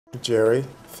Jerry,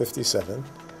 57,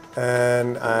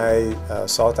 and I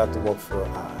sought out to work for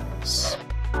eyes.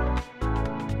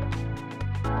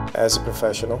 As a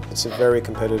professional, it's a very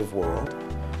competitive world,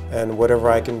 and whatever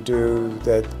I can do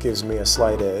that gives me a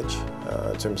slight edge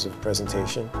in terms of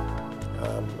presentation,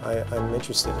 I'm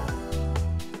interested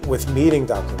in. With meeting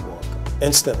Dr. Wulc,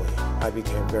 instantly I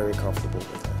became very comfortable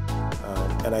with him.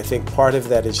 And I think part of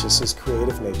that is just his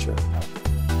creative nature.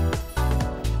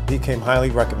 He came highly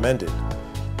recommended.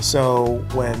 So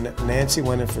when Nancy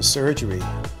went in for surgery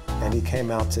and he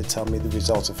came out to tell me the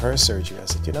results of her surgery, I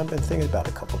said, I've been thinking about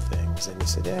a couple things. And he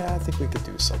said, yeah, I think we could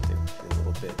do something a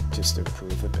little bit, just to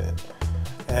improve a bit.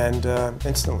 And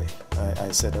instantly,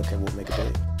 I said, okay, we'll make a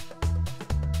date.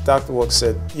 Dr. Wulc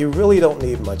said, you really don't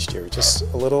need much, Jerry, just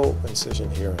a little incision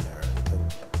here and there,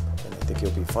 and I think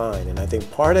you'll be fine. And I think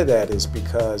part of that is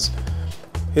because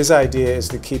his idea is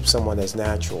to keep someone as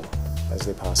natural as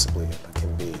they possibly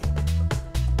can be.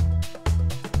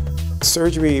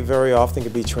 Surgery very often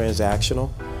can be transactional.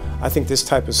 I think this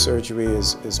type of surgery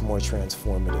is more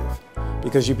transformative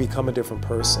because you become a different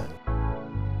person.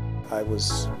 I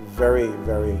was very,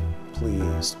 very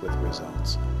pleased with the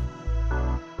results.